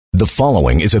The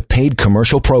following is a paid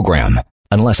commercial program.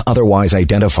 Unless otherwise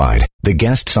identified, the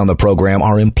guests on the program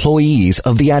are employees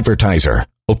of the advertiser.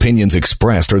 Opinions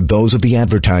expressed are those of the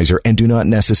advertiser and do not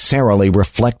necessarily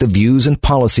reflect the views and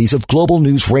policies of Global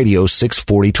News Radio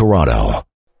 640 Toronto.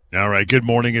 All right, good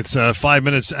morning. It's 5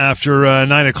 minutes after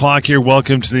 9 o'clock here.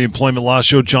 Welcome to the Employment Law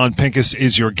Show. John Pincus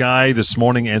is your guy this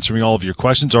morning, answering all of your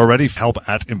questions already. Help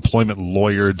at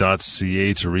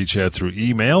employmentlawyer.ca to reach out through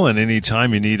email. And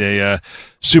anytime you need a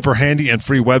super handy and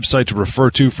free website to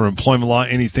refer to for employment law,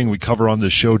 anything we cover on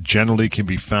this show generally can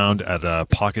be found at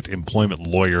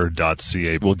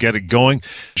pocketemploymentlawyer.ca. We'll get it going.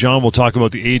 John, we'll talk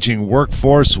about the aging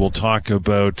workforce. We'll talk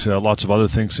about lots of other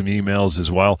things, some emails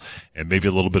as well, and maybe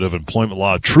a little bit of employment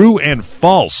law, true and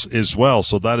false as well.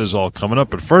 So that is all coming up.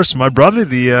 But first, my brother,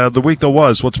 the week that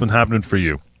was, what's been happening for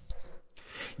you?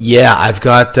 Yeah, I've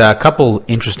got a couple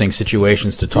interesting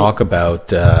situations to talk about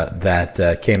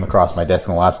that came across my desk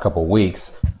in the last couple of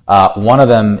weeks. One of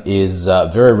them is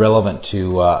very relevant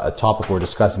to a topic we're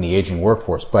discussing, the aging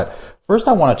workforce. But first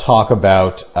I want to talk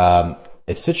about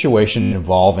a situation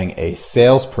involving a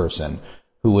salesperson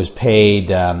who was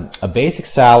paid a basic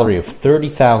salary of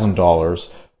 $30,000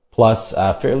 plus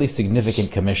a fairly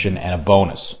significant commission and a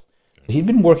bonus. He'd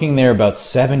been working there about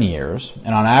 7 years,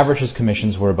 and on average his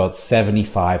commissions were about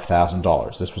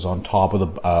 $75,000. This was on top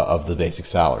of the basic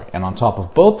salary. And on top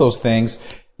of both those things,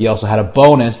 he also had a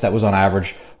bonus that was on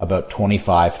average about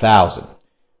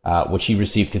 $25,000, which he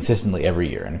received consistently every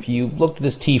year. And if you looked at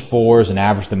his T4s and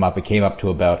averaged them up, it came up to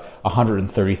about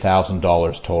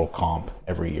 $130,000 total comp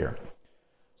every year.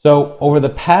 So over the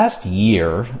past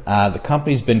year, the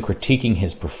company's been critiquing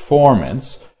his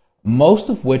performance, most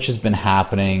of which has been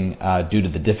happening due to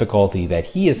the difficulty that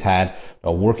he has had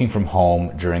working from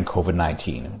home during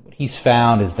COVID-19. What he's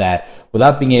found is that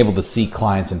without being able to see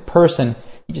clients in person,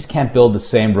 he just can't build the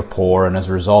same rapport, and as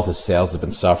a result, his sales have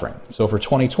been suffering. So for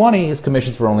 2020, his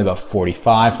commissions were only about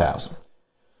 $45,000.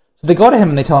 So they go to him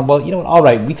and they tell him, well, you know what, all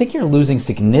right, we think you're losing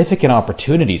significant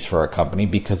opportunities for our company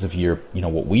because of your,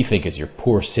 what we think is your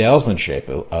poor salesmanship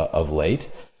of late.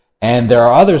 And there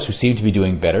are others who seem to be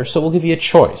doing better, so we'll give you a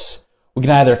choice. We can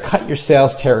either cut your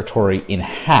sales territory in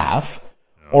half,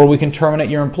 or we can terminate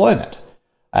your employment.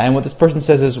 And what this person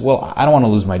says is, well, I don't want to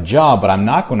lose my job, but I'm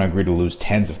not going to agree to lose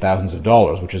tens of thousands of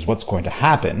dollars, which is what's going to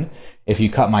happen if you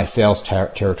cut my sales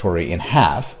territory in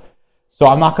half. So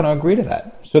I'm not going to agree to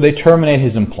that. So they terminate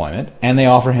his employment, and they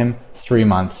offer him 3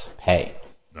 months' pay.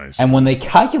 Nice. And when they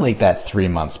calculate that 3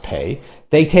 months' pay,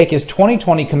 they take his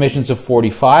 2020 commissions of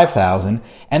 $45,000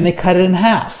 and they cut it in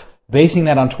half, basing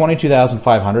that on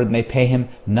 $22,500, and they pay him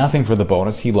nothing for the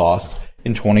bonus he lost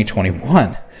in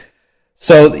 2021.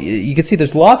 So you can see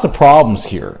there's lots of problems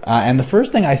here. And the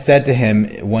first thing I said to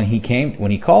him when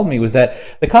he called me was that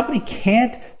the company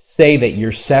can't say that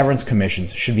your severance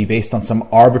commissions should be based on some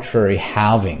arbitrary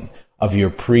halving of your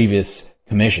previous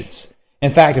commissions.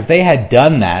 In fact, if they had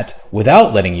done that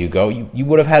without letting you go, you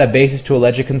would have had a basis to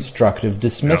allege a constructive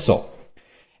dismissal. Yep.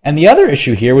 And the other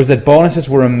issue here was that bonuses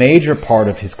were a major part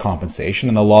of his compensation,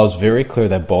 and the law is very clear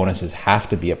that bonuses have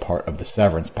to be a part of the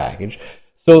severance package.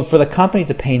 So for the company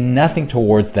to pay nothing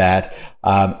towards that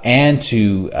and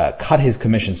to cut his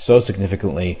commission so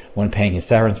significantly when paying his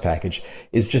severance package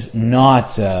is just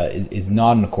not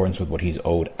in accordance with what he's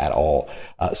owed at all.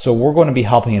 So we're going to be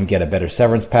helping him get a better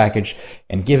severance package.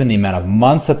 And given the amount of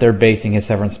months that they're basing his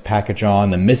severance package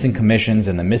on, the missing commissions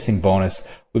and the missing bonus,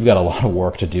 we've got a lot of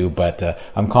work to do. But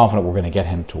I'm confident we're going to get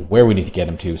him to where we need to get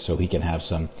him to so he can have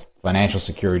some financial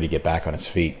security to get back on his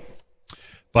feet.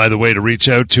 By the way, to reach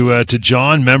out to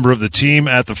John, member of the team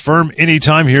at the firm,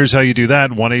 anytime, here's how you do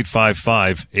that.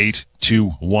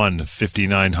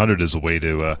 1-855-821-5900 is a way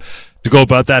to go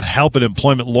about that. Help at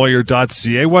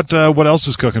employmentlawyer.ca. What else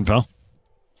is cooking, pal?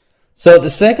 So the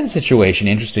second situation,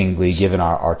 interestingly, given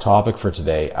our topic for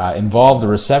today, involved a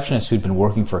receptionist who'd been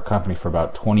working for a company for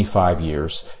about 25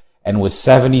 years and was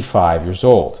 75 years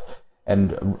old.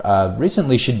 And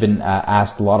recently she'd been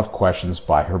asked a lot of questions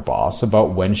by her boss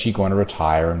about when she's going to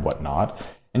retire and whatnot.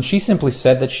 And she simply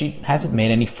said that she hasn't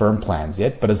made any firm plans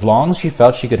yet, but as long as she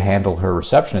felt she could handle her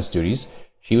receptionist duties,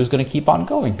 she was going to keep on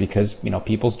going because,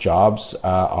 people's jobs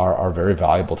are very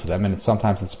valuable to them, and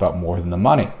sometimes it's about more than the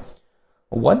money.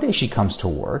 Well, one day she comes to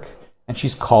work and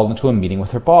she's called into a meeting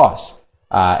with her boss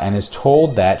and is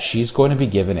told that she's going to be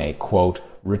given a, quote,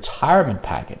 retirement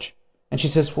package. And she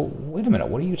says, well, wait a minute,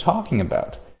 what are you talking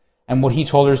about? And what he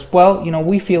told her is, well,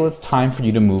 we feel it's time for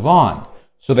you to move on.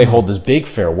 So they hold this big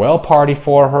farewell party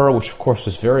for her, which of course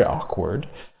was very awkward.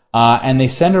 And they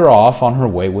send her off on her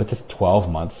way with this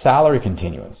 12-month salary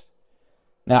continuance.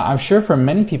 Now, I'm sure for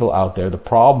many people out there, the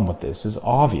problem with this is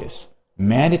obvious.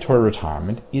 mandatory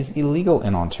retirement is illegal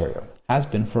in Ontario, has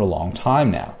been for a long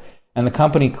time now, and the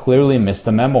company clearly missed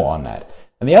the memo on that.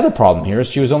 And the other problem here is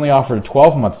she was only offered a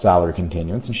 12-month salary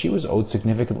continuance, and she was owed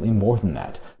significantly more than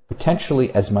that,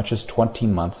 potentially as much as 20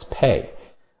 months' pay.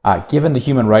 Given the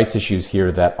human rights issues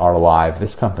here that are live,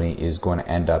 this company is going to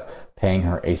end up paying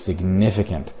her a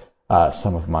significant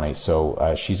sum of money,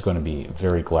 so she's going to be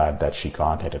very glad that she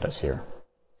contacted us here.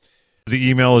 The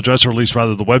email address, or at least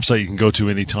rather the website you can go to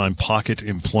anytime,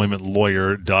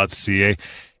 pocketemploymentlawyer.ca.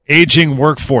 Aging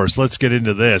workforce. Let's get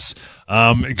into this.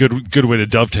 Good way to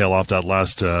dovetail off that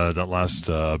last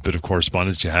bit of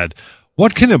correspondence you had.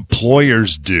 What can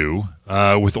employers do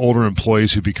with older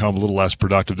employees who become a little less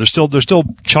productive? They're still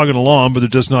chugging along, but they're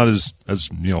just not as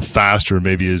fast or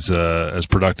maybe as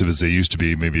productive as they used to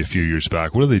be maybe a few years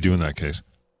back. What do they do in that case?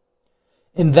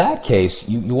 In that case,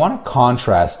 you want to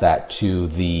contrast that to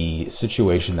the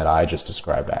situation that I just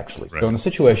described, actually. Right. So in the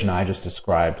situation I just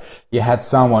described, you had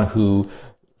someone who,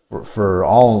 for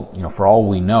all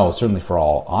we know, certainly for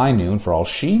all I knew and for all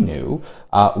she knew,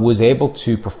 was able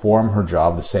to perform her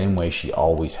job the same way she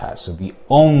always has. So the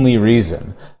only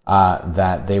reason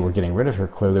that they were getting rid of her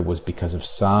clearly was because of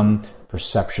some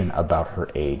perception about her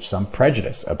age, some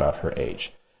prejudice about her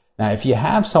age. Now, if you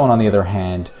have someone, on the other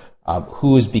hand,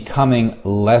 who is becoming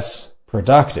less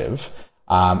productive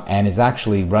and is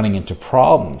actually running into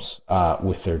problems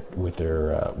with their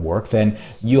work, then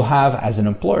you have, as an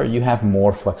employer, you have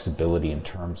more flexibility in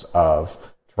terms of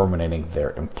terminating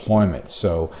their employment.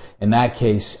 So in that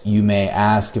case, you may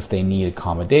ask if they need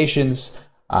accommodations.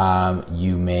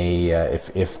 You may,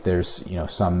 if there's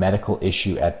some medical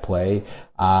issue at play.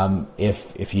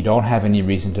 If you don't have any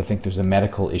reason to think there's a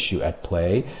medical issue at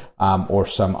play, or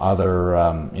some other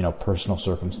personal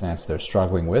circumstance they're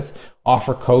struggling with,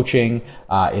 offer coaching.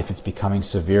 If it's becoming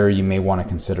severe, you may want to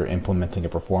consider implementing a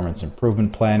performance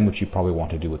improvement plan, which you probably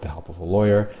want to do with the help of a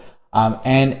lawyer.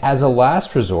 And as a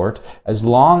last resort, as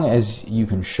long as you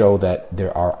can show that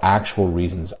there are actual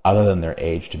reasons other than their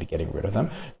age to be getting rid of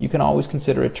them, you can always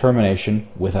consider a termination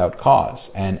without cause.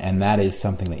 And that is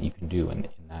something that you can do in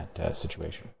that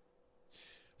situation.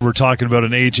 We're talking about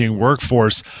an aging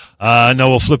workforce. Now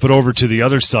we'll flip it over to the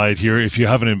other side here. If you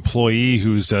have an employee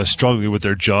who's struggling with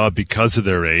their job because of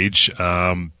their age,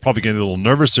 probably getting a little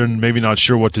nervous and maybe not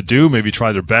sure what to do, maybe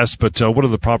try their best, but what are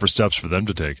the proper steps for them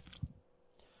to take?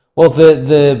 Well,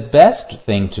 the best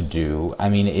thing to do,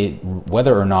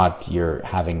 whether or not you're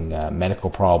having medical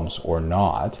problems or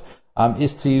not,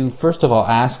 is to, first of all,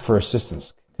 ask for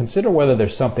assistance. Consider whether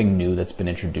there's something new that's been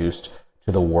introduced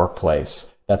to the workplace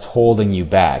that's holding you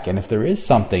back. And if there is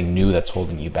something new that's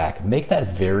holding you back, make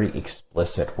that very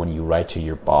explicit when you write to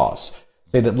your boss.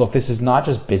 Say that, look, this is not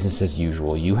just business as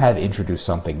usual. You have introduced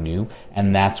something new,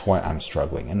 and that's why I'm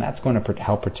struggling. And that's going to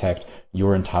help protect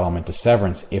your entitlement to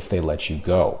severance if they let you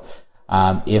go.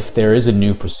 If there is a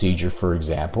new procedure, for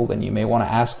example, then you may want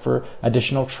to ask for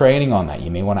additional training on that.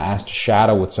 You may want to ask to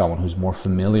shadow with someone who's more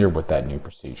familiar with that new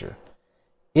procedure.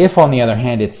 If, on the other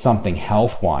hand, it's something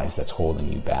health-wise that's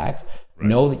holding you back,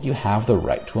 know that you have the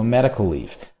right to a medical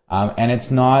leave. And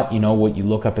it's not, what you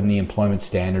look up in the Employment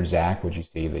Standards Act, which you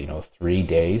see, 3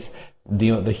 days.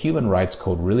 The Human Rights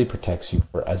Code really protects you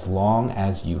for as long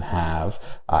as you have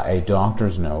a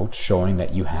doctor's note showing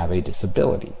that you have a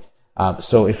disability.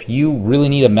 So if you really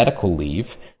need a medical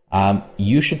leave,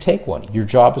 you should take one. Your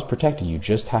job is protected. You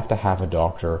just have to have a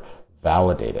doctor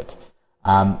validate it.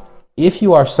 If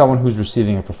you are someone who's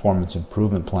receiving a performance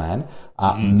improvement plan,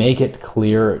 make it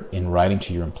clear in writing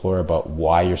to your employer about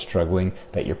why you're struggling,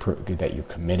 that you're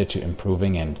committed to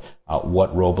improving, and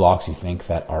what roadblocks you think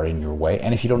that are in your way.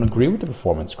 And if you don't agree with the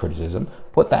performance criticism,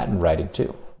 put that in writing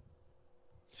too.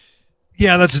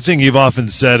 Yeah, that's the thing you've often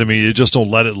said. You just don't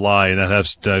let it lie, and that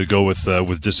has to go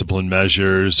with discipline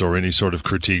measures or any sort of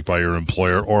critique by your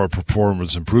employer or a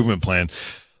performance improvement plan.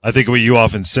 I think what you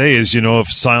often say is, if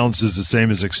silence is the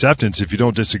same as acceptance, if you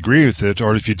don't disagree with it,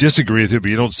 or if you disagree with it but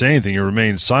you don't say anything, you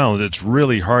remain silent, it's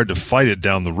really hard to fight it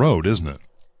down the road, isn't it?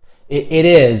 It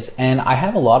is, and I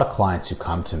have a lot of clients who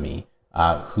come to me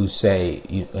who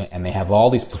say, and they have all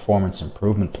these performance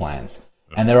improvement plans,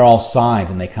 and they're all signed,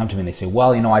 and they come to me and they say,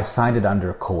 well, I signed it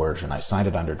under coercion, I signed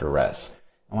it under duress.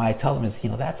 And what I tell them is,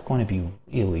 that's going to be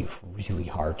really, really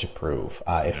hard to prove,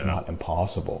 if not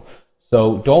impossible.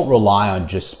 So don't rely on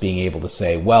just being able to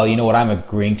say, well, I'm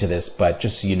agreeing to this, but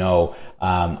just so you know,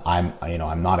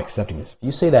 I'm not accepting this. If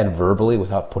you say that verbally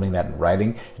without putting that in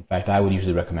writing, in fact, I would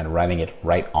usually recommend writing it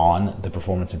right on the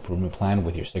performance improvement plan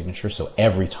with your signature. So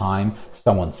every time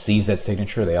someone sees that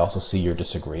signature, they also see your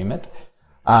disagreement.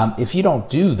 If you don't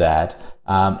do that,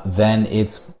 then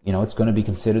it's going to be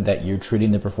considered that you're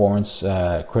treating the performance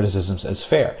criticisms as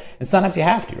fair. And sometimes you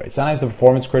have to, right? Sometimes the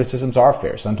performance criticisms are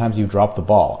fair. Sometimes you drop the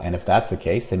ball. And if that's the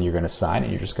case, then you're going to sign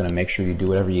and you're just going to make sure you do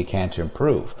whatever you can to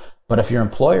improve. But if your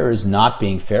employer is not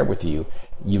being fair with you,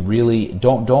 you really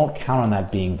don't count on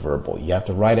that being verbal. You have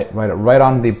to write it right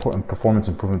on the performance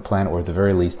improvement plan, or at the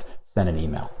very least, send an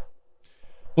email.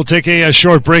 We'll take a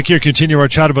short break here, continue our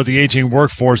chat about the aging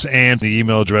workforce, and the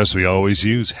email address we always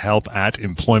use,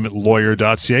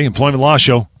 help@employmentlawyer.ca. Employment Law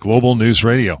Show, Global News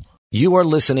Radio. You are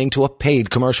listening to a paid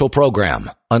commercial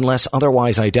program. Unless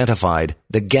otherwise identified,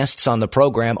 the guests on the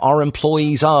program are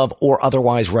employees of or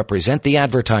otherwise represent the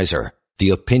advertiser. The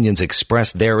opinions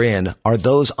expressed therein are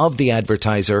those of the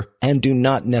advertiser and do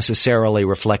not necessarily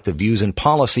reflect the views and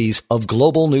policies of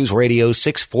Global News Radio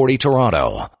 640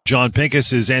 Toronto. John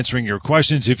Pincus is answering your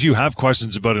questions. If you have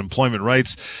questions about employment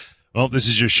rights, well, this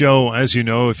is your show. As you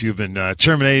know, if you've been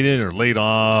terminated or laid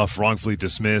off, wrongfully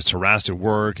dismissed, harassed at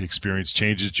work, experienced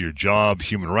changes to your job,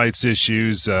 human rights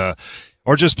issues,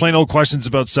 or just plain old questions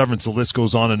about severance, the list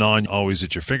goes on and on. Always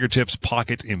at your fingertips.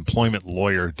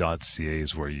 PocketEmploymentLawyer.ca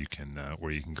is where you can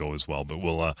go as well. But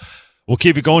we'll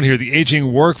keep it going here. The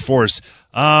aging workforce.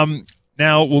 Now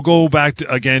we'll go back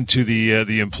again to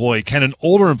the employee. Can an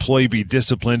older employee be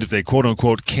disciplined if they quote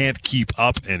unquote can't keep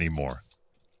up anymore?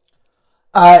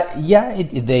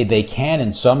 They can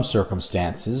in some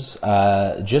circumstances.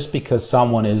 Just because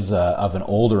someone is of an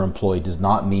older employee does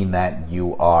not mean that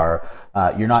you are.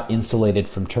 You're not insulated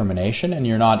from termination, and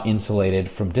you're not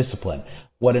insulated from discipline.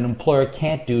 What an employer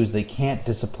can't do is they can't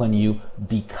discipline you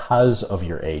because of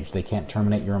your age. They can't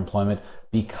terminate your employment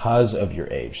because of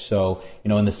your age. So,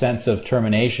 in the sense of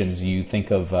terminations, you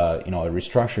think of, a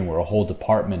restructuring where a whole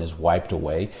department is wiped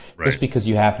away. Right. Just because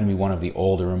you happen to be one of the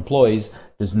older employees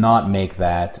does not make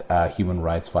that a human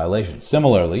rights violation.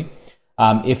 Similarly,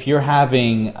 if you're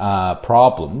having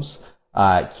problems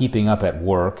keeping up at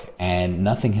work and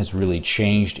nothing has really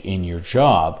changed in your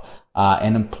job,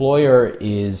 an employer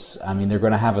is, they're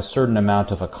going to have a certain amount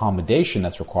of accommodation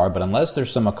that's required, but unless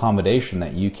there's some accommodation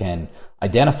that you can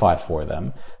identify for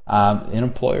them, an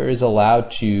employer is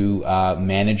allowed to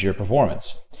manage your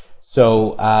performance.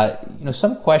 So,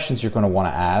 some questions you're going to want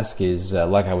to ask is,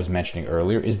 like I was mentioning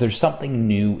earlier, is there something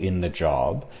new in the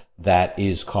job that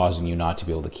is causing you not to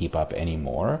be able to keep up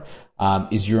anymore?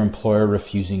 Is your employer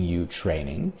refusing you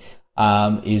training?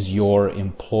 Is your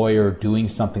employer doing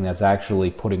something that's actually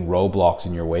putting roadblocks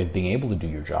in your way of being able to do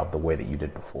your job the way that you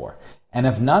did before? And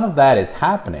if none of that is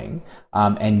happening,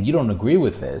 and you don't agree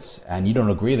with this, and you don't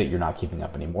agree that you're not keeping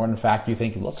up anymore, and in fact you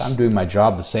think, look, I'm doing my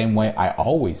job the same way I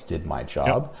always did my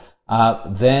job,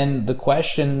 then the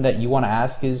question that you want to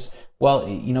ask is, well,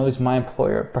 is my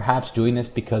employer perhaps doing this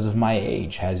because of my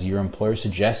age? Has your employer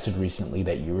suggested recently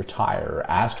that you retire or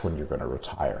asked when you're going to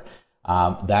retire?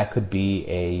 That could be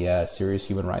a serious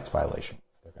human rights violation.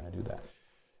 They're going to do that.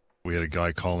 We had a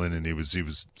guy call in, and he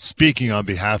was speaking on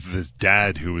behalf of his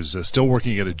dad, who was still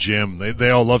working at a gym.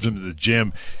 They all loved him at the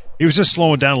gym. He was just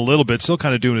slowing down a little bit, still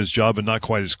kind of doing his job, but not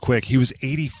quite as quick. He was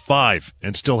 85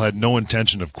 and still had no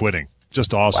intention of quitting.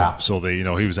 Just awesome. Wow. So he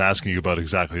was asking about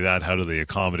exactly that. How do they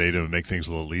accommodate him and make things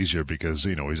a little easier? Because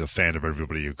he's a fan of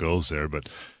everybody who goes there. But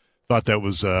thought that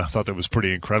was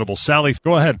pretty incredible. Sally,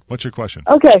 go ahead. What's your question?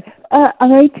 Okay,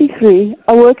 I'm 83.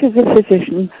 I work as a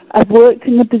physician. I've worked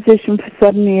in the position for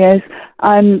 7 years.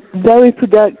 I'm very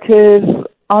productive,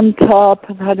 on top.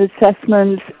 I've had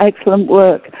assessments, excellent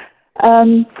work.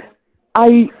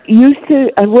 I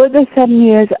worked there 7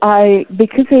 years. I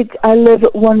live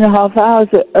 1.5 hours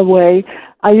away,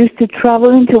 I used to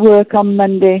travel into work on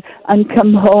Monday and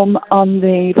come home on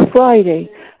the Friday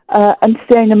and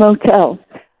stay in a motel.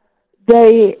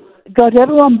 They got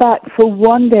everyone back for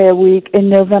 1 day a week in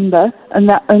November,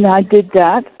 and I did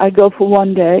that. I go for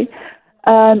 1 day.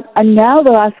 And now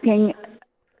they're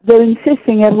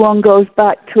insisting everyone goes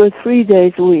back 2 or 3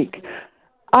 days a week.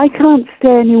 I can't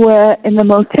stay anywhere in the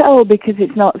motel because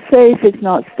it's not safe, it's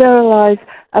not sterilized.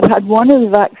 I've had one of the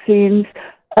vaccines,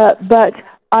 but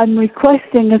I'm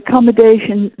requesting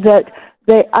accommodation that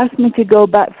they ask me to go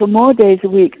back for more days a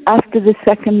week after the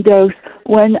second dose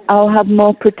when I'll have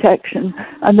more protection.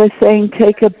 And they're saying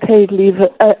take a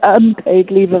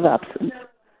unpaid leave of absence.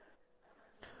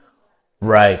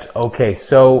 Right. Okay.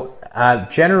 So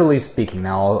generally speaking,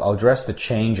 now I'll address the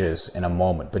changes in a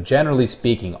moment, but generally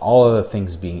speaking, all other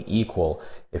things being equal,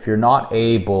 if you're not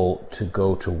able to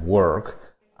go to work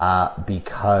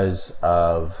because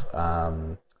of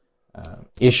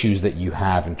issues that you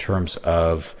have in terms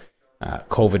of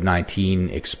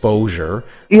COVID-19 exposure,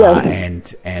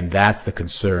 and that's the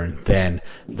concern, then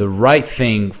the right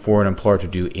thing for an employer to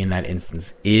do in that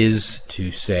instance is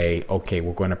to say, okay,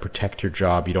 we're going to protect your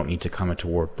job. You don't need to come into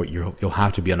work, but you'll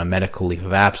have to be on a medical leave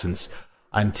of absence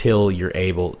until you're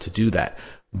able to do that.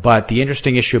 But the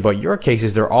interesting issue about your case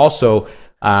is there also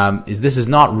this is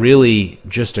not really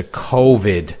just a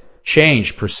COVID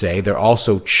change per se. They're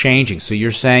also changing. So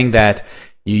you're saying that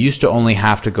you used to only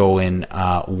have to go in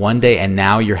 1 day, and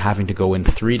now you're having to go in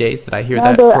 3 days. Did I hear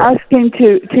that? They're asking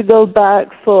to go back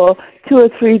for 2 or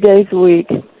 3 days a week.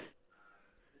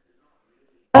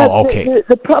 Okay.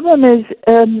 The problem is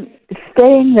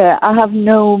staying there. I have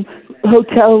no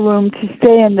hotel room to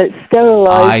stay in that's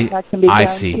sterilized. I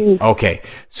see. Okay.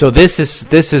 So this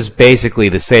is basically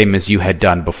the same as you had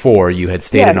done before. You had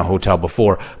stayed in a hotel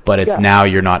before, but it's now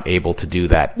you're not able to do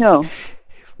that. No.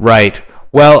 Right.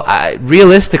 Well,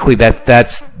 realistically, that's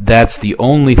the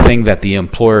only thing that the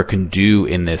employer can do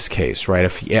in this case,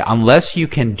 right? Unless you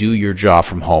can do your job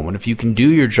from home, and if you can do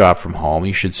your job from home,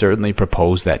 you should certainly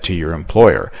propose that to your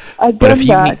employer. I've done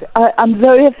that. I'm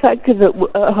very effective at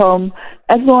home.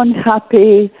 Everyone's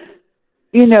happy,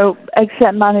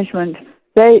 except management.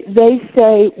 They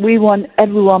say we want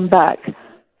everyone back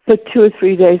for 2 or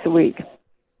 3 days a week.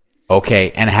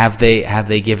 Okay, and have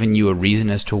they given you a reason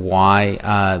as to why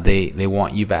they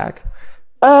want you back?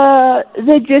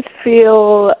 They just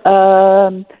feel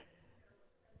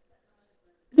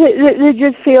they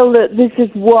just feel that this is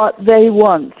what they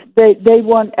want. They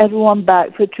want everyone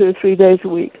back for 2 or 3 days a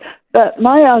week. But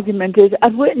my argument is,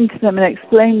 I've written to them and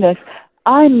explained this.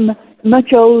 I'm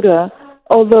much older,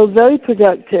 although very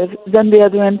productive, than the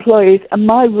other employees, and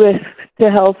my risks to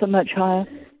health are much higher.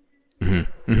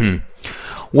 Mm-hmm. Mm-hmm.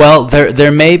 Well,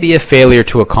 there may be a failure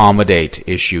to accommodate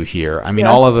issue here. I mean,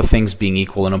 all other things being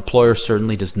equal, an employer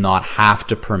certainly does not have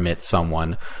to permit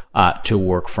someone to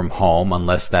work from home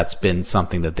unless that's been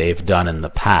something that they've done in the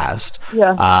past.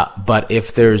 But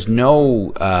if there's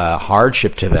no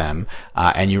hardship to them,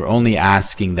 and you're only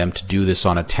asking them to do this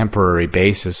on a temporary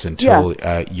basis until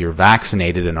you're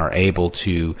vaccinated and are able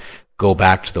to go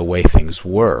back to the way things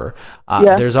were,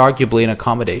 there's arguably an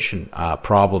accommodation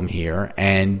problem here,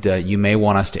 and you may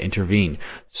want us to intervene.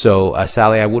 So,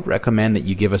 Sally, I would recommend that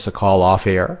you give us a call off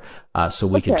air so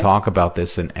we can talk about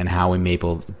this and how we may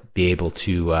be able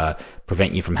to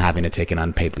prevent you from having to take an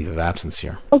unpaid leave of absence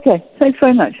here. Okay, thanks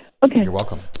very much. Okay. You're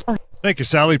welcome. Thank you,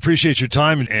 Sally. Appreciate your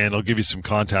time, and I'll give you some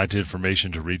contact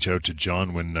information to reach out to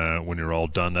John when you're all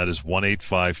done. That is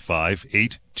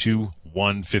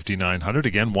 1-855-821-5900.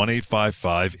 Again,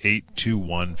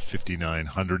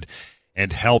 1-855-821-5900,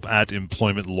 and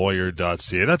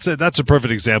help@employmentlawyer.ca. That's a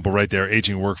perfect example right there.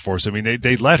 Aging workforce. I mean,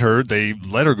 they let her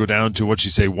go down to, what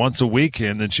she say, once a week,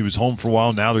 and then she was home for a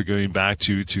while. Now they're going back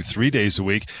to 3 days a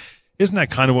week. Isn't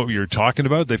that kind of what you're talking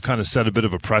about? They've kind of set a bit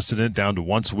of a precedent down to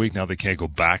once a week. Now they can't go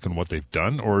back on what they've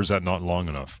done, or is that not long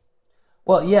enough?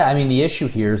 Well, yeah, I mean, the issue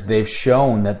here is they've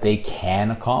shown that they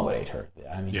can accommodate her.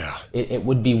 I mean, it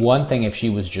would be one thing if she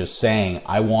was just saying,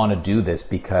 I want to do this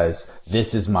because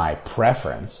this is my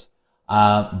preference.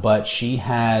 But she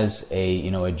has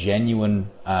a genuine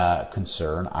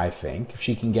concern, I think. If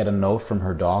she can get a note from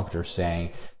her doctor saying,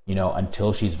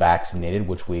 until she's vaccinated,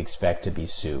 which we expect to be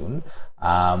soon,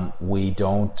 we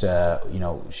don't,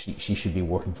 she should be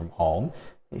working from home.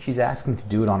 She's asking to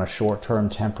do it on a short-term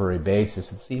temporary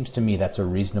basis. It seems to me that's a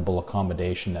reasonable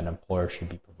accommodation that an employer should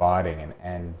be providing.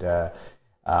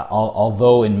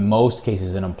 Although in most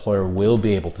cases an employer will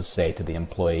be able to say to the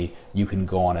employee, you can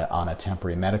go on a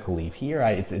temporary medical leave,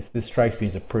 here this strikes me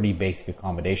as a pretty basic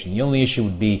accommodation. The only issue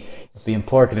would be if the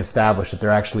employer can establish that they're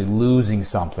actually losing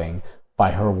something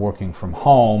by her working from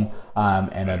home,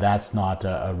 and that's not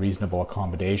a reasonable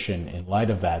accommodation. In light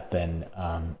of that, then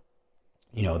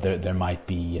there might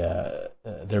be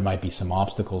some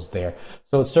obstacles there.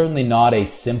 So it's certainly not a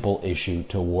simple issue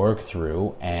to work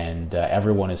through, and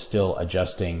everyone is still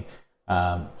adjusting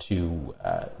to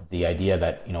the idea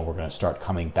that we're going to start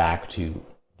coming back to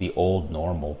the old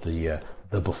normal, the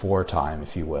before time,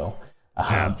 if you will.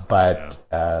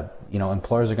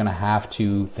 Employers are going to have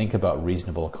to think about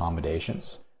reasonable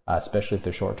accommodations, especially if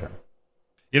they're short term.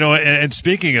 And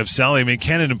speaking of Sally, I mean,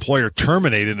 can an employer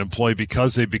terminate an employee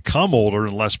because they become older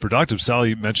and less productive?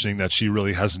 Sally mentioning that she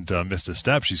really hasn't missed a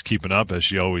step. She's keeping up as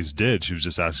she always did. She was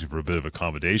just asking for a bit of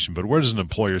accommodation. But where does an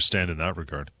employer stand in that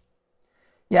regard?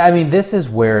 Yeah, I mean, this is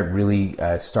where it really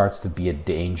starts to be a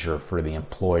danger for the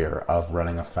employer of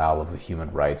running afoul of the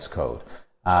Human Rights Code.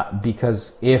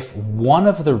 Because if one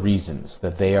of the reasons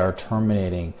that they are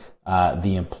terminating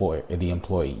the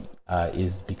employee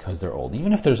is because they're old.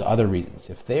 Even if there's other reasons,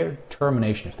 if their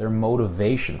termination, if their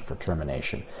motivation for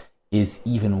termination is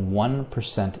even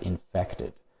 1%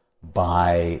 infected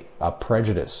by a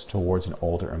prejudice towards an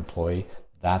older employee,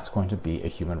 that's going to be a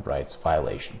human rights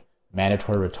violation.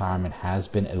 Mandatory retirement has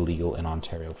been illegal in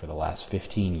Ontario for the last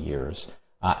 15 years,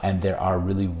 and there are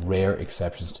really rare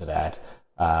exceptions to that.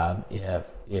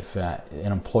 If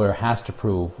an employer has to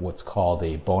prove what's called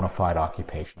a bona fide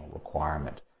occupational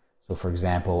requirement. So, for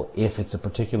example, if it's a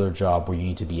particular job where you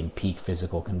need to be in peak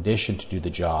physical condition to do the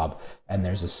job, and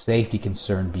there's a safety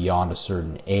concern beyond a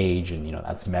certain age, and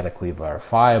that's medically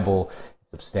verifiable,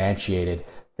 substantiated,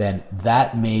 then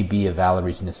that may be a valid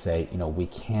reason to say, we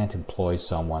can't employ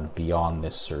someone beyond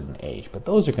this certain age. But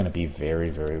those are going to be very,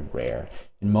 very rare.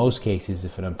 In most cases,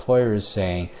 if an employer is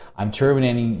saying, I'm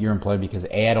terminating your employee because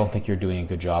A, I don't think you're doing a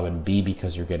good job, and B,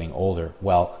 because you're getting older,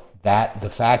 well, the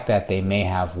fact that they may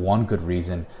have one good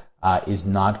reason is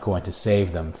not going to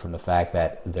save them from the fact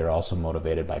that they're also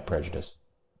motivated by prejudice.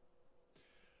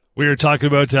 We are talking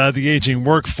about the aging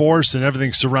workforce and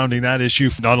everything surrounding that issue,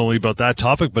 not only about that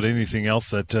topic, but anything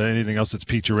else that's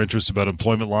piqued your interest about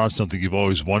employment law, something you've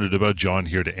always wondered about. John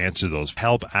here to answer those.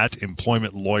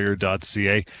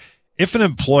 help@employmentlawyer.ca. If an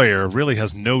employer really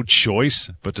has no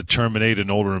choice but to terminate an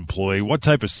older employee, what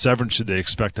type of severance should they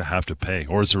expect to have to pay?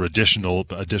 Or is there additional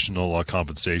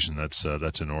compensation that's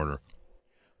in order?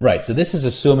 Right. So this is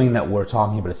assuming that we're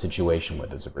talking about a situation where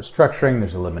there's a restructuring,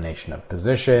 there's elimination of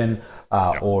position,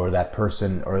 or that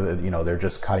person, or they're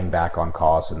just cutting back on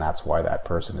costs, and that's why that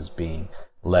person is being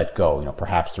let go.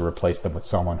 Perhaps to replace them with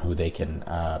someone who they can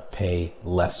pay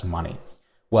less money.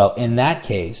 Well, in that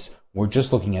case, we're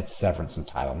just looking at severance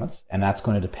entitlements, and that's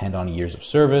going to depend on years of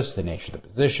service, the nature of the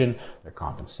position, their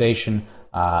compensation,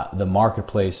 the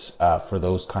marketplace for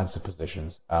those kinds of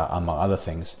positions, among other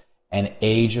things. And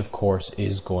age, of course,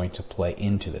 is going to play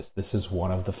into this. This is one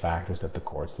of the factors that the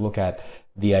courts look at.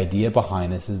 The idea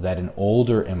behind this is that an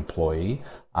older employee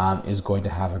is going to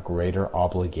have a greater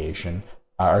obligation,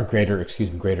 greater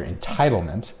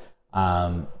entitlement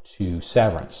to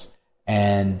severance.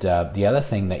 And the other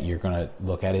thing that you're going to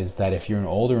look at is that if you're an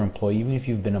older employee, even if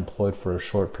you've been employed for a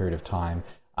short period of time,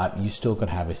 you still can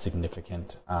have a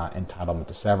significant entitlement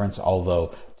to severance,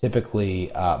 although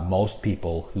typically most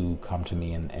people who come to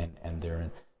me and they're in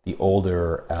the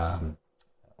older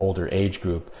age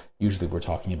group, usually we're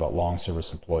talking about long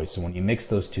service employees. So when you mix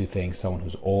those two things, someone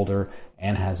who's older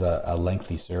and has a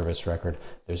lengthy service record,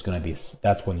 that's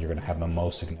when you're going to have the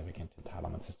most significant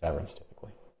entitlements to severance typically.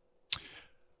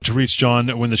 To reach John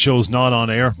when the show's not on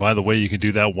air, by the way, you can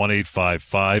do that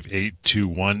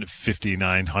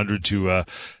 1-855-821-5900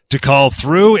 to call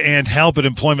through, and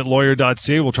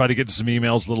help@employmentlawyer.ca. We'll try to get to some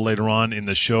emails a little later on in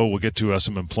the show. We'll get to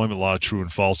some employment law true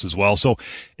and false as well. So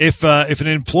if an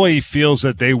employee feels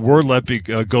that they were let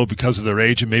go because of their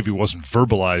age and maybe it wasn't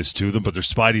verbalized to them, but their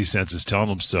spidey sense is telling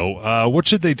them so, what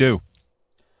should they do?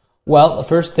 Well, the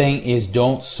first thing is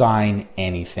don't sign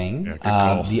anything. Yeah, good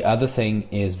call. The other thing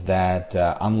is that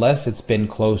unless it's been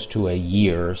close to a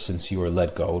year since you were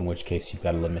let go, in which case you've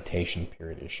got a limitation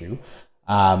period issue,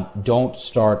 don't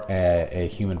start a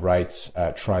human rights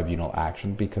tribunal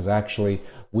action, because actually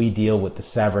we deal with the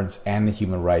severance and the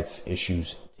human rights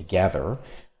issues together.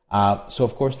 So,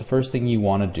 of course, the first thing you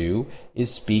want to do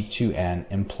is speak to an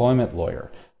employment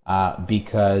lawyer.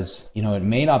 Because, it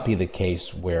may not be the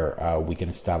case where we can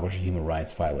establish a human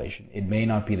rights violation. It may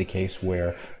not be the case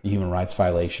where the human rights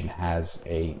violation has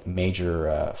a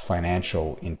major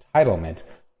financial entitlement,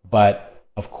 but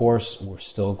of course, we're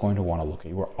still going to want to look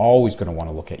at, we're always going to want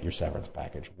to look at your severance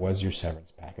package. Was your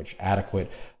severance package adequate?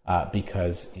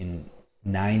 Because in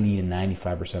 90 to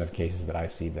 95% of cases that I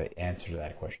see, the answer to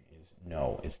that question is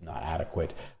no, it's not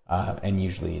adequate. And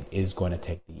usually it is going to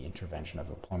take the intervention of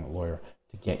an employment lawyer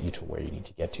to get you to where you need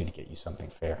to get you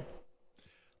something fair.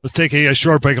 Let's take a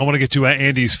short break. I want to get to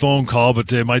Andy's phone call,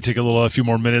 but it might take a few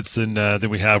more minutes than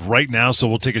we have right now. So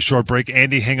we'll take a short break.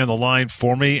 Andy, hang on the line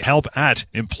for me.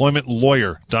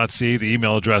 help@employmentlawyer.ca. The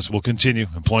email address will continue.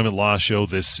 Employment Law Show.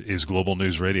 This is Global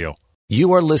News Radio.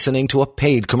 You are listening to a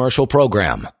paid commercial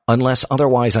program. Unless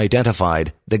otherwise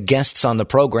identified, the guests on the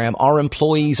program are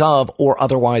employees of or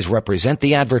otherwise represent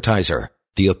the advertiser.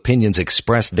 The opinions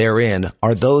expressed therein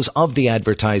are those of the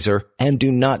advertiser and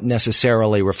do not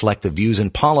necessarily reflect the views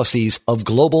and policies of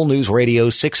Global News Radio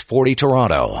 640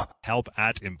 Toronto.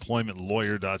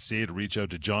 help@employmentlawyer.ca to reach out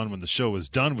to John when the show is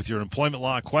done with your employment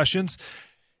law questions.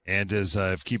 And as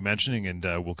I keep mentioning, and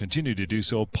will continue to do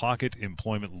so,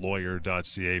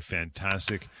 pocketemploymentlawyer.ca.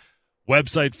 Fantastic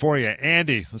website for you.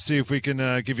 Andy, let's see if we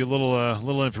can give you a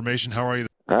little information. How are you?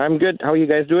 I'm good. How are you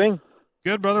guys doing?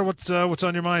 Good, brother. What's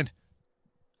on your mind?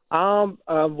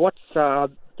 What's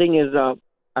thing is,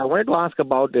 I wanted to ask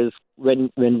about is when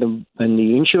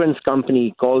the insurance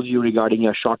company calls you regarding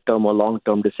your short-term or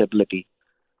long-term disability,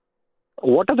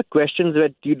 what are the questions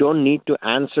that you don't need to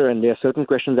answer, and there are certain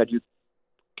questions that you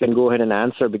can go ahead and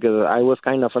answer? Because I was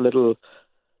kind of a little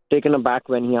taken aback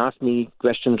when he asked me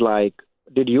questions like,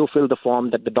 did you fill the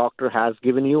form that the doctor has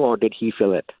given you, or did he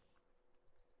fill it?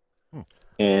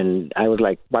 And I was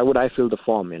like, why would I fill the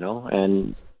form,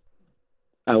 And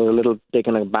I was a little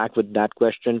taken aback with that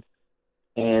question.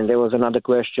 And there was another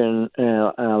question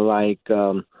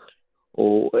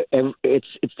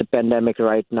it's the pandemic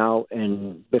right now,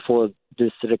 and before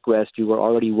this request, you were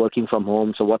already working from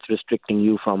home. So what's restricting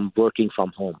you from working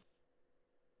from home?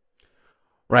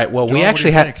 Right. Well, John, we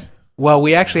actually what do you think?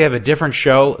 we actually have a different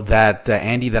show that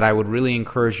Andy, that I would really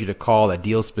encourage you to call, that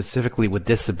deals specifically with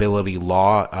disability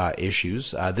law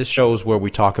issues. This show is where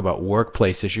we talk about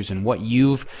workplace issues, and what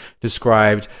you've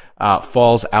described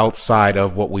falls outside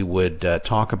of what we would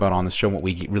talk about on this show, what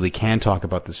we really can talk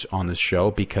about this on this show,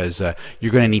 because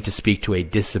you're going to need to speak to a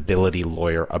disability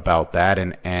lawyer about that,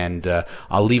 and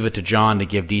I'll leave it to John to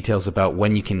give details about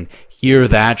when you can hear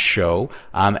that show.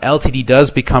 LTD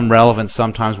does become relevant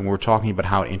sometimes when we're talking about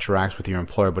how it interacts with your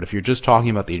employer, but if you're just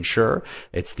talking about the insurer,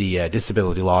 it's the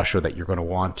disability law show that you're going to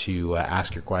want to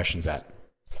ask your questions at.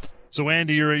 So,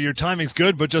 Andy, your timing's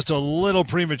good, but just a little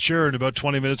premature. In about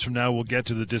 20 minutes from now, we'll get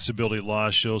to the disability law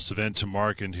show. Savant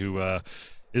Tamarkin, who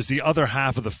is the other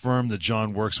half of the firm that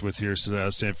John works with here,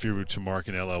 Samfiru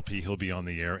Tamarkin LLP. He'll be on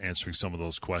the air answering some of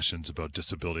those questions about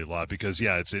disability law. Because, you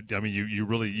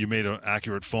made an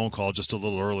accurate phone call just a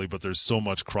little early, but there's so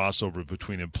much crossover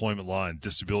between employment law and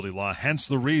disability law. Hence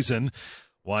the reason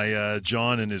why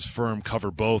John and his firm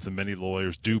cover both, and many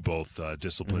lawyers do both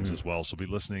disciplines as well. So we'll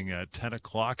be listening at 10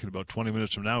 o'clock in about 20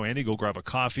 minutes from now. Andy, go grab a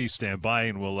coffee, stand by,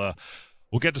 and we'll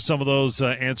get to some of those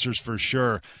answers for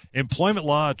sure. Employment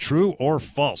law, true or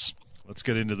false? Let's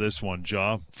get into this one,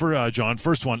 John. John,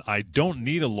 first one, I don't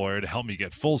need a lawyer to help me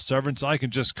get full severance. I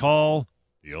can just call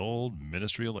the old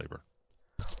Ministry of Labor.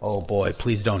 Oh boy,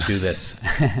 please don't do this.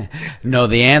 No,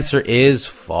 the answer is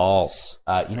false.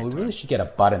 We really should get a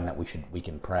button that we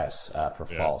can press for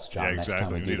false, John. Yeah,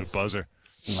 exactly. We need a buzzer.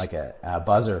 Like a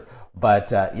buzzer.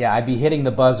 But I'd be hitting the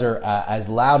buzzer as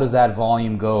loud as that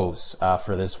volume goes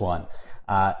for this one.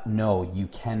 No, you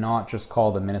cannot just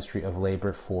call the Ministry of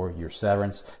Labor for your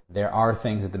severance. There are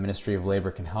things that the Ministry of Labor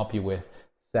can help you with.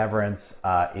 Severance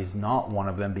is not one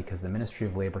of them, because the Ministry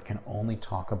of Labor can only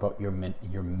talk about your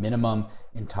minimum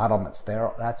entitlements.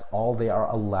 That's all they are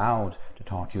allowed to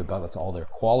talk to you about. That's all they're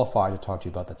qualified to talk to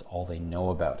you about. That's all they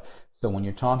know about. So when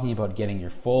you're talking about getting your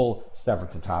full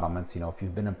severance entitlements, if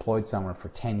you've been employed somewhere for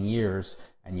 10 years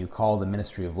and you call the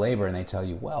Ministry of Labor and they tell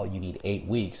you, well, you need 8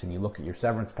 weeks, and you look at your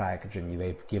severance package and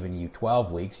they've given you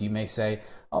 12 weeks, you may say,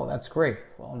 oh, that's great.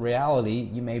 Well, in reality,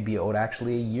 you may be owed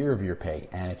actually a year of your pay.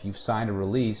 And if you've signed a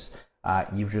release,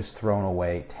 you've just thrown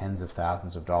away tens of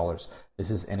thousands of dollars.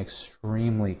 This is an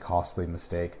extremely costly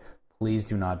mistake. Please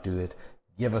do not do it.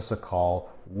 Give us a call.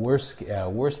 Worst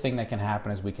thing that can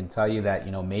happen is we can tell you that,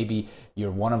 maybe you're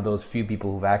one of those few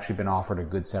people who've actually been offered a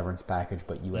good severance package,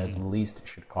 but you at least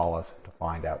should call us to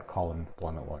find out. Call an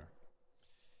employment lawyer.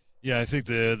 Yeah, I think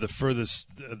the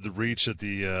furthest the reach that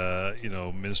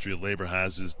the Ministry of Labor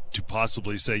has is to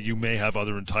possibly say you may have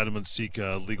other entitlements, seek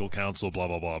legal counsel, blah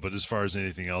blah blah. But as far as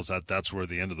anything else, that's where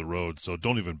the end of the road. So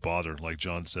don't even bother. Like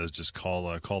John says, just call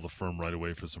the firm right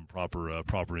away for some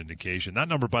proper indication. That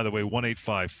number, by the way,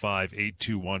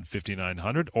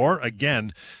 1-855-821-5900, or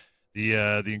again,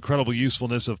 the incredible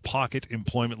usefulness of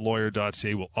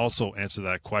pocketemploymentlawyer.ca will also answer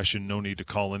that question. No need to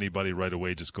call anybody right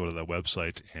away. Just go to that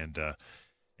website and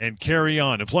carry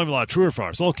on. Employment law, true or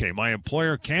false? Okay, my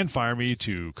employer can fire me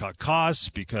to cut costs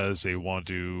because they want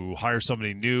to hire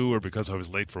somebody new, or because I was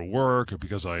late for work, or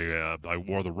because I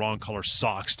wore the wrong color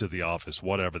socks to the office,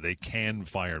 whatever. They can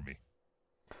fire me.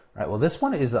 Right. Well, this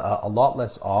one is a lot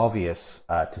less obvious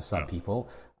to some people,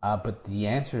 but the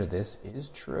answer to this is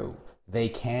true. They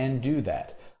can do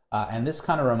that. And this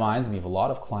kind of reminds me of a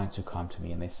lot of clients who come to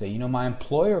me and they say, my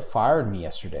employer fired me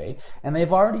yesterday and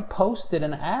they've already posted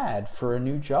an ad for a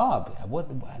new job.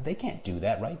 They can't do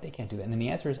that, right? They can't do that. And then the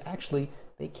answer is actually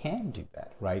they can do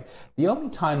that, right? The only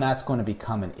time that's going to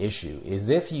become an issue is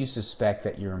if you suspect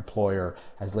that your employer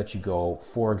has let you go,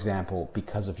 for example,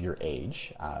 because of your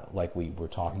age, like we were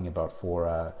talking about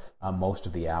for most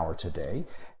of the hour today.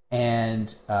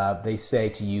 And they say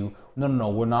to you, no,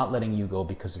 we're not letting you go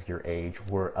because of your age.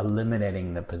 We're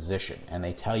eliminating the position. And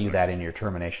they tell you that in your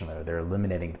termination letter. They're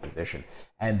eliminating the position.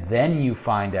 And then you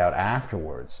find out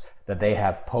afterwards that they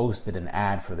have posted an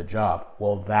ad for the job,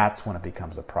 well, that's when it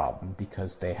becomes a problem,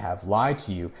 because they have lied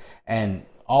to you. And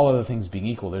all other things being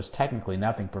equal, there's technically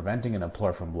nothing preventing an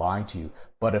employer from lying to you.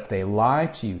 But if they lie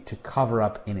to you to cover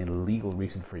up an illegal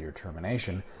reason for your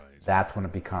termination, that's when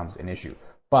it becomes an issue.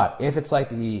 But if it's like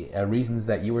the reasons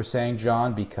that you were saying,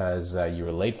 John, because you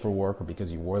were late for work or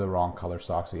because you wore the wrong color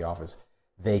socks to the office,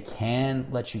 they can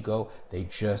let you go. They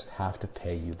just have to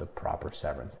pay you the proper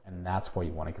severance. And that's why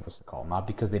you want to give us a call. Not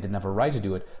because they didn't have a right to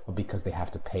do it, but because they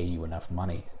have to pay you enough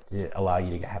money to allow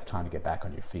you to have time to get back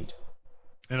on your feet.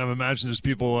 And I'm imagining there's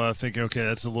people thinking, okay,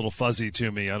 that's a little fuzzy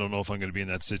to me. I don't know if I'm going to be in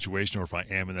that situation, or if I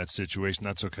am in that situation.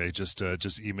 That's okay. Just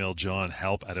email John,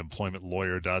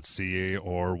 help@employmentlawyer.ca,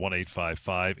 or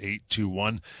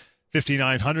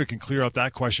 1-855-821-5900 can clear up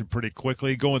that question pretty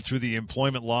quickly. Going through the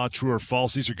employment law, true or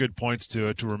false. These are good points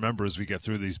to remember as we get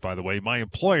through these, by the way. My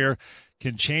employer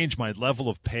can change my level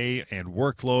of pay and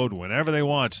workload whenever they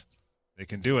want. They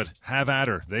can do it. Have at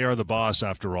her. They are the boss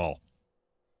after all.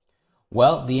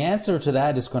 Well, the answer to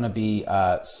that is going to be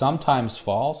sometimes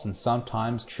false and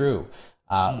sometimes true.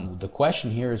 The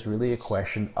question here is really a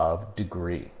question of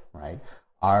degree, right?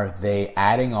 Are they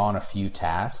adding on a few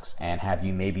tasks, and have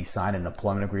you maybe signed an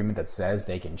employment agreement that says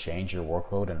they can change your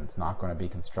workload and it's not going to be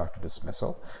constructive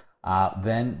dismissal?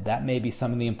 Then that may be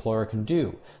something the employer can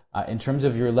do. In terms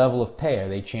of your level of pay, are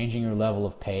they changing your level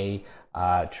of pay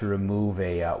to remove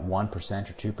a 1%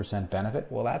 or 2% benefit?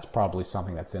 Well, that's probably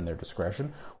something that's in their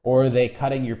discretion. Or are they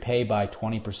cutting your pay by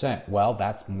 20%? Well,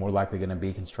 that's more likely going to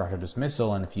be constructive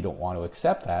dismissal, and if you don't want to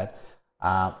accept that,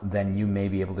 then you may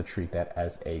be able to treat that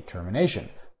as a termination.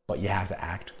 But you have to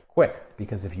act quick,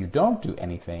 because if you don't do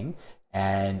anything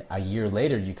and a year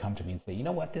later you come to me and say, you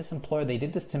know what, this employer, they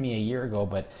did this to me a year ago,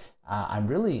 but I'm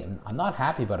not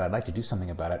happy, but I'd like to do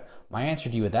something about it. My answer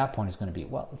to you at that point is going to be,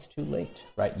 well, it's too late,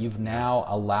 right? You've now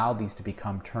allowed these to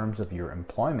become terms of your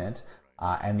employment,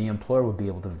 and the employer would be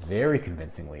able to very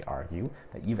convincingly argue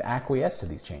that you've acquiesced to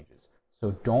these changes.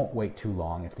 So don't wait too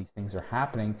long. If these things are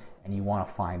happening and you want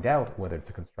to find out whether it's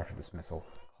a constructive dismissal,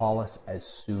 call us as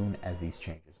soon as these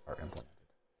changes are implemented.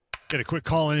 Get a quick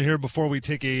call in here before we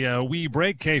take a wee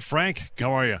break. Hey, Frank,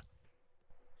 how are you?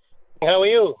 How are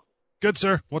you? Good,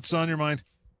 sir. What's on your mind?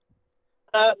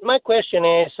 My question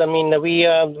is,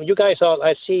 you guys all,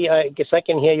 I guess I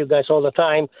can hear you guys all the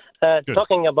time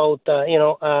talking about,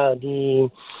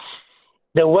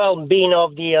 the well-being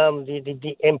of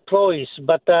the employees,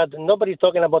 but nobody's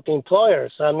talking about the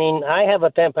employers. I mean, I have a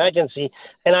temp agency,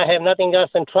 and I have nothing else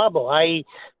than trouble.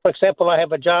 For example, I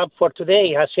have a job for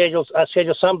today. I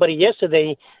scheduled somebody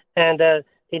yesterday, and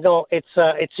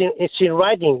it's in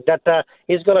writing that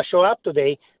he's going to show up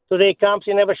today. Today comes,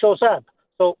 he never shows up.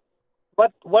 So,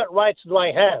 what rights do I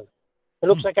have? It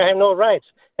looks like I have no rights,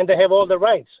 and they have all the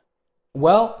rights.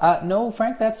 Well, no,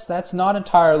 Frank, that's not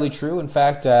entirely true. In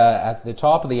fact, at the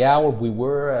top of the hour, we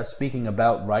were speaking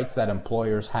about rights that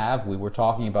employers have. We were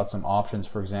talking about some options,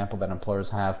 for example, that employers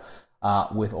have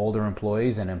with older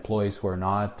employees and employees who are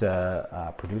not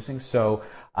producing. So,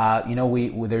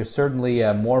 there's certainly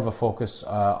more of a focus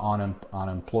on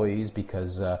employees,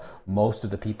 because most of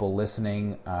the people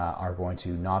listening are going to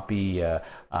not be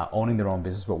owning their own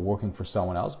business, but working for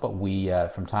someone else. But we,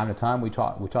 from time to time, we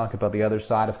talk about the other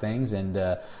side of things.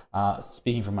 And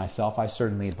speaking for myself, I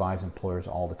certainly advise employers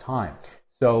all the time.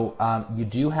 So you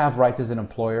do have rights as an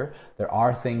employer. There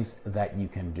are things that you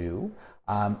can do.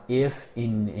 If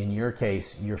in your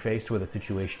case you're faced with a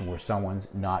situation where someone's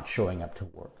not showing up to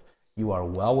work, you are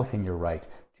well within your right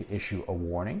to issue a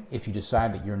warning. If you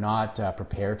decide that you're not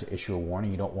prepared to issue a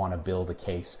warning, you don't want to build a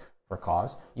case for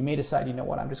cause, you may decide, you know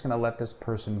what, I'm just going to let this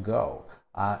person go.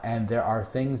 And there are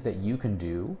things that you can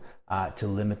do to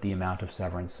limit the amount of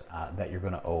severance that you're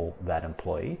going to owe that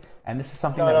employee. And this is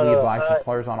something that we advise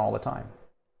employers on all the time.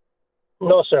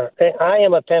 No, sir. I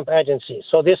am a temp agency.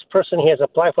 So this person, he has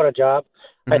applied for a job.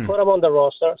 I put him on the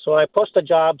roster. So I post the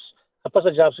jobs because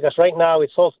right now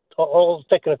it's all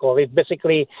technical. It's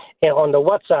basically on the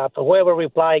WhatsApp, whoever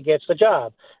reply gets the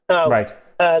job. Now, right.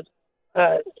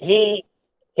 He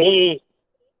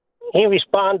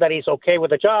respond that he's okay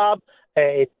with the job.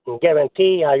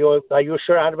 Guarantee. Are you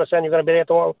sure 100% you're going to be there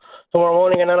tomorrow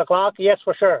morning at 9 o'clock? Yes,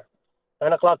 for sure.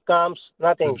 9 o'clock comes,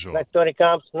 nothing. Sure. 9:30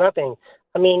 comes, nothing.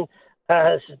 I mean,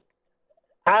 I'm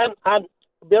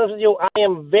be honest with you, I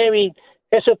am very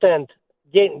hesitant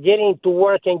getting to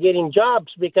work and getting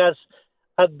jobs, because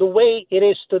the way it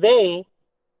is today,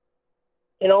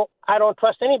 I don't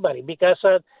trust anybody, because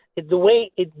the way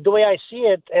I see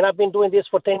it, and I've been doing this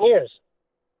for 10 years.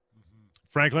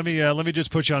 Frank, let me just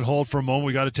put you on hold for a moment.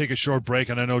 We got to take a short break,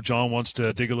 and I know John wants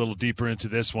to dig a little deeper into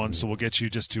this one, so we'll get you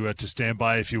just to stand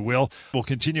by, if you will. We'll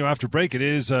continue after break. It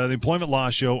is the Employment Law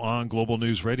Show on Global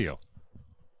News Radio.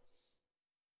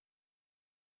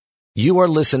 You are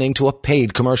listening to a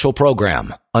paid commercial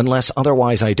program. Unless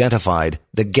otherwise identified,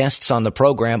 the guests on the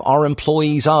program are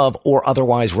employees of or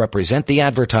otherwise represent the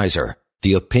advertiser.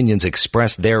 The opinions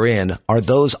expressed therein are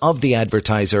those of the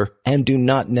advertiser and do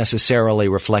not necessarily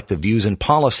reflect the views and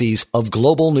policies of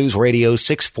Global News Radio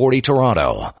 640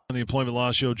 Toronto. On the Employment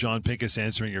Law Show, John Pincus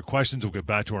answering your questions. We'll get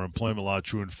back to our employment law,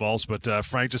 true and false. But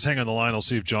Frank, just hang on the line. I'll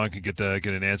see if John can get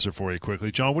an answer for you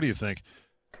quickly. John, what do you think?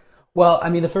 Well,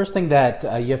 I mean, the first thing that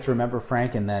you have to remember,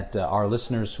 Frank, and that our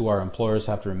listeners who are employers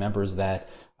have to remember is that,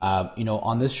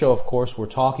 on this show, of course, we're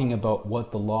talking about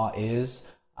what the law is.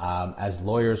 As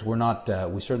lawyers,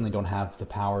 we certainly don't have the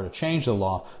power to change the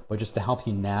law, but just to help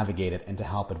you navigate it and to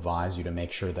help advise you to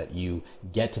make sure that you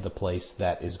get to the place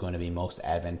that is going to be most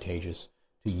advantageous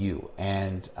to you.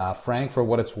 And Frank, for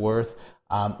what it's worth,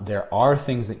 there are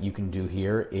things that you can do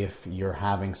here if you're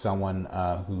having someone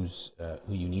who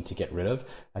you need to get rid of.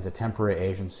 As a temporary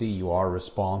agency, you are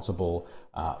responsible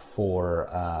for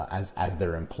as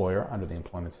their employer under the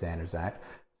Employment Standards Act.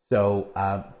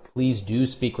 So please do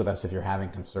speak with us if you're having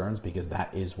concerns, because that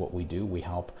is what we do. We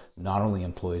help not only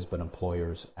employees but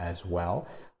employers as well.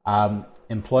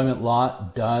 Employment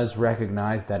law does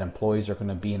recognize that employees are going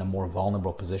to be in a more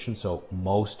vulnerable position, so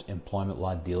most employment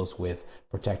law deals with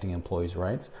protecting employees'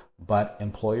 rights, but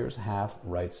employers have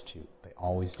rights too. They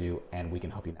always do, and we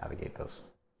can help you navigate those.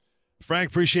 Frank,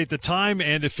 appreciate the time,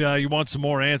 and if you want some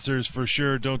more answers, for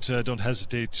sure, don't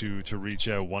hesitate to reach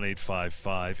out,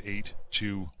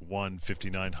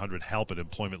 1-855-821-5900, help at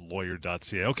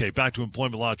employmentlawyer.ca. Okay, back to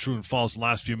employment law, true and false.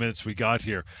 Last few minutes we got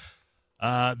here.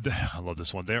 I love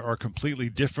this one. There are completely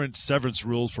different severance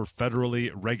rules for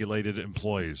federally regulated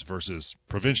employees versus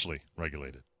provincially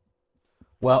regulated.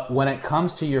 Well, when it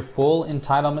comes to your full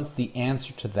entitlements, the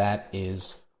answer to that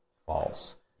is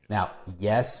false. Now,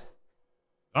 yes.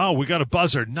 Oh, we got a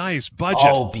buzzer. Nice budget.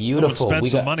 Oh, beautiful. Spend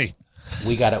some money.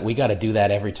 We got to do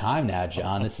that every time now,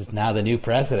 John. This is now the new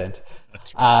precedent.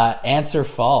 Right. Answer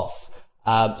false.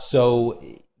 So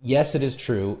yes, it is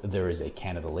true. There is a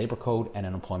Canada Labour Code and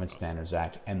an Employment Standards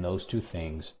Act, and those two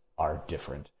things are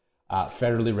different.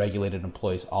 Federally regulated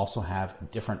employees also have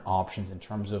different options in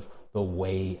terms of the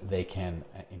way they can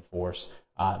enforce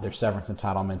their severance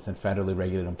entitlements, and federally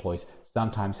regulated employees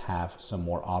sometimes have some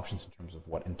more options in terms of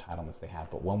what entitlements they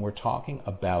have. But when we're talking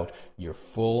about your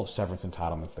full severance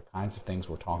entitlements, the kinds of things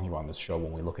we're talking about on this show,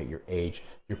 when we look at your age,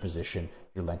 your position,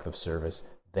 your length of service,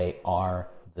 they are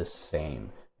the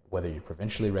same. Whether you're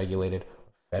provincially regulated,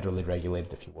 federally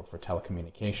regulated, if you work for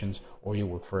telecommunications, or you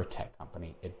work for a tech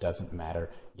company, it doesn't matter.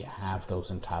 You have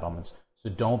those entitlements. So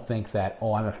don't think that,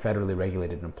 I'm a federally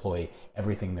regulated employee,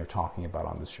 everything they're talking about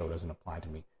on this show doesn't apply to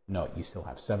me. No, you still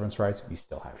have severance rights, you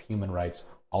still have human rights,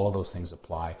 all of those things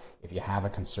apply. If you have a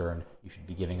concern, you should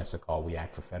be giving us a call. We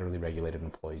act for federally regulated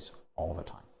employees all the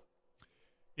time.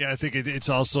 Yeah, I think it's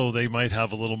also, they might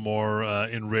have a little more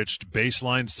enriched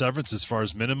baseline severance as far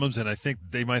as minimums, and I think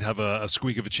they might have a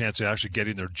squeak of a chance of actually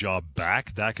getting their job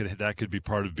back. That could be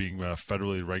part of being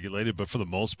federally regulated, but for the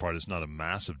most part, it's not a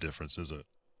massive difference, is it?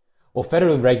 Well,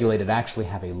 federally regulated actually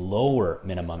have a lower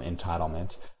minimum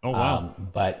entitlement. Oh, wow.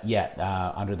 But yet,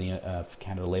 under the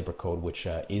Canada Labour Code, which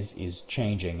is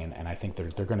changing, and I think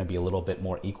they're going to be a little bit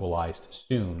more equalized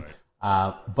soon.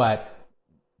 Right. But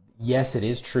yes, it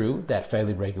is true that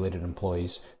federally regulated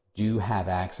employees do have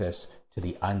access to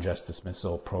the unjust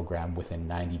dismissal program within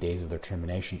 90 days of their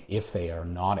termination if they are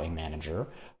not a manager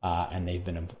and they've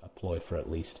been employed for at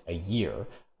least a year.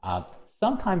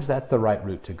 Sometimes that's the right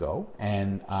route to go,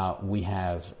 and we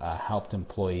have helped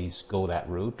employees go that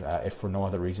route, if for no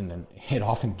other reason than it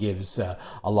often gives a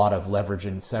lot of leverage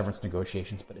in severance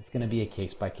negotiations, but it's going to be a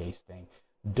case-by-case thing.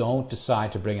 Don't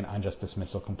decide to bring an unjust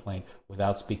dismissal complaint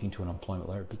without speaking to an employment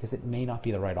lawyer, because it may not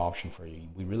be the right option for you.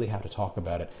 We really have to talk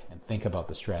about it and think about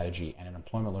the strategy, and an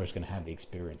employment lawyer is going to have the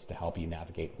experience to help you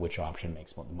navigate which option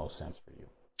makes the most sense for you.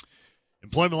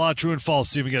 Employment law, true and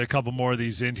false. See if we get a couple more of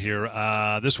these in here.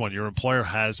 This one, your employer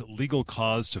has legal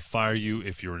cause to fire you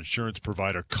if your insurance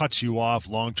provider cuts you off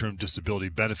long-term disability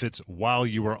benefits while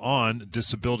you are on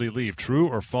disability leave. True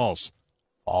or false?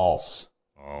 False.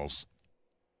 False.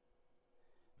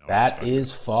 That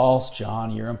is false, John.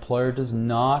 Your employer does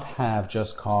not have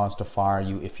just cause to fire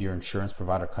you if your insurance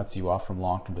provider cuts you off from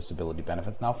long-term disability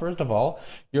benefits. Now, first of all,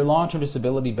 your long-term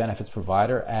disability benefits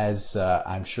provider, as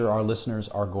I'm sure our listeners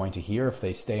are going to hear if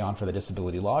they stay on for the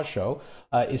Disability Law Show,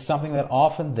 is something that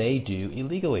often they do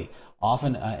illegally.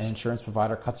 Often an insurance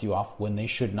provider cuts you off when they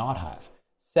should not have.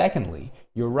 Secondly,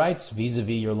 your rights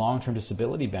vis-a-vis your long-term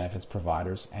disability benefits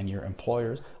providers and your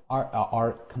employers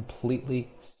are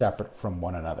completely separate from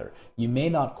one another. You may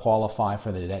not qualify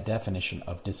for the definition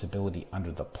of disability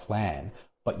under the plan,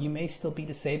 but you may still be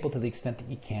disabled to the extent that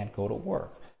you can't go to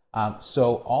work.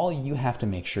 So all you have to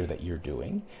make sure that you're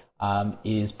doing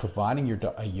is providing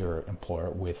your employer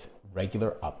with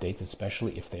regular updates,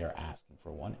 especially if they are asking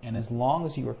for one. And as long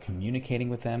as you are communicating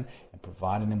with them and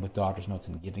providing them with doctor's notes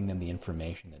and giving them the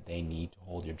information that they need to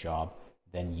hold your job,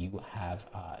 then you have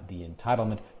the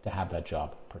entitlement to have that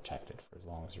job protected for as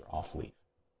long as you're off leave.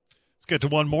 Let's get to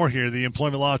one more here. The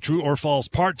employment law, true or false,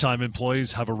 part-time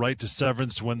employees have a right to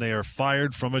severance when they are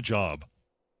fired from a job.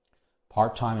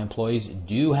 Part-time employees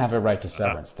do have a right to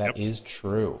severance. That is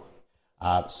true.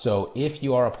 So if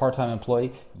you are a part-time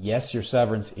employee, yes, your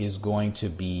severance is going to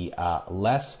be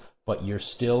less, but you're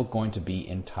still going to be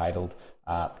entitled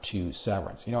to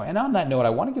severance. And on that note, I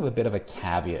want to give a bit of a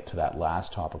caveat to that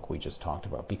last topic we just talked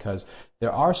about, because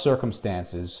there are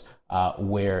circumstances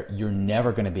where you're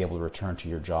never going to be able to return to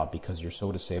your job because you're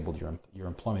so disabled, your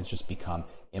employment's just become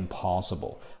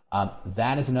impossible.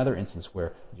 That is another instance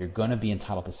where you're going to be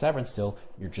entitled to severance still,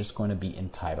 you're just going to be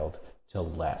entitled to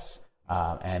less.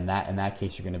 And in that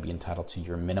case, you're going to be entitled to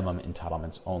your minimum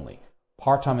entitlements only.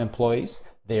 Part-time employees,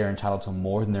 they are entitled to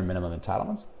more than their minimum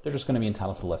entitlements. They're just going to be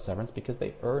entitled to less severance because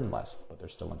they earn less, but they're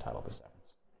still entitled to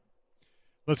severance.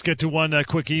 Let's get to one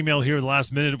quick email here. The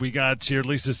last minute we got here.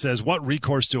 Lisa says, what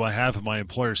recourse do I have if my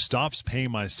employer stops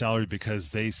paying my salary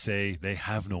because they say they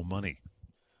have no money?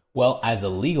 Well, as a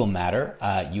legal matter,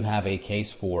 you have a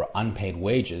case for unpaid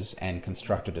wages and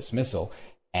constructive dismissal.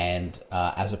 And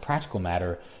as a practical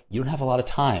matter, you don't have a lot of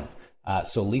time.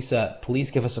 So Lisa,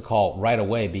 please give us a call right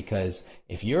away, because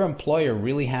if your employer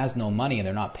really has no money and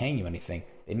they're not paying you anything,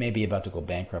 they may be about to go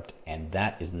bankrupt, and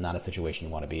that is not a situation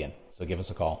you want to be in. So give us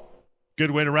a call.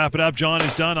 Good way to wrap it up. John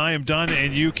is done. I am done.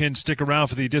 And you can stick around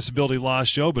for the Disability Law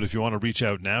Show. But if you want to reach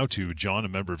out now to John, a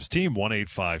member of his team,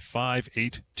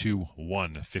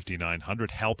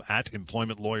 1-855-821-5900,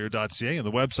 help@employmentlawyer.ca. And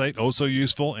the website, oh so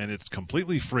useful, and it's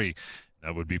completely free.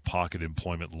 That would be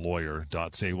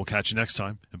pocketemploymentlawyer.ca. We'll catch you next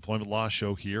time. Employment Law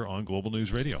Show here on Global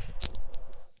News Radio.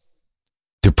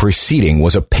 The preceding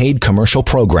was a paid commercial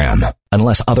program.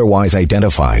 Unless otherwise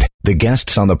identified, the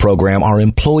guests on the program are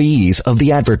employees of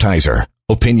the advertiser.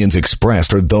 Opinions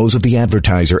expressed are those of the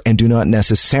advertiser and do not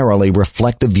necessarily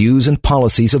reflect the views and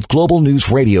policies of Global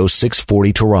News Radio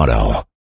 640 Toronto.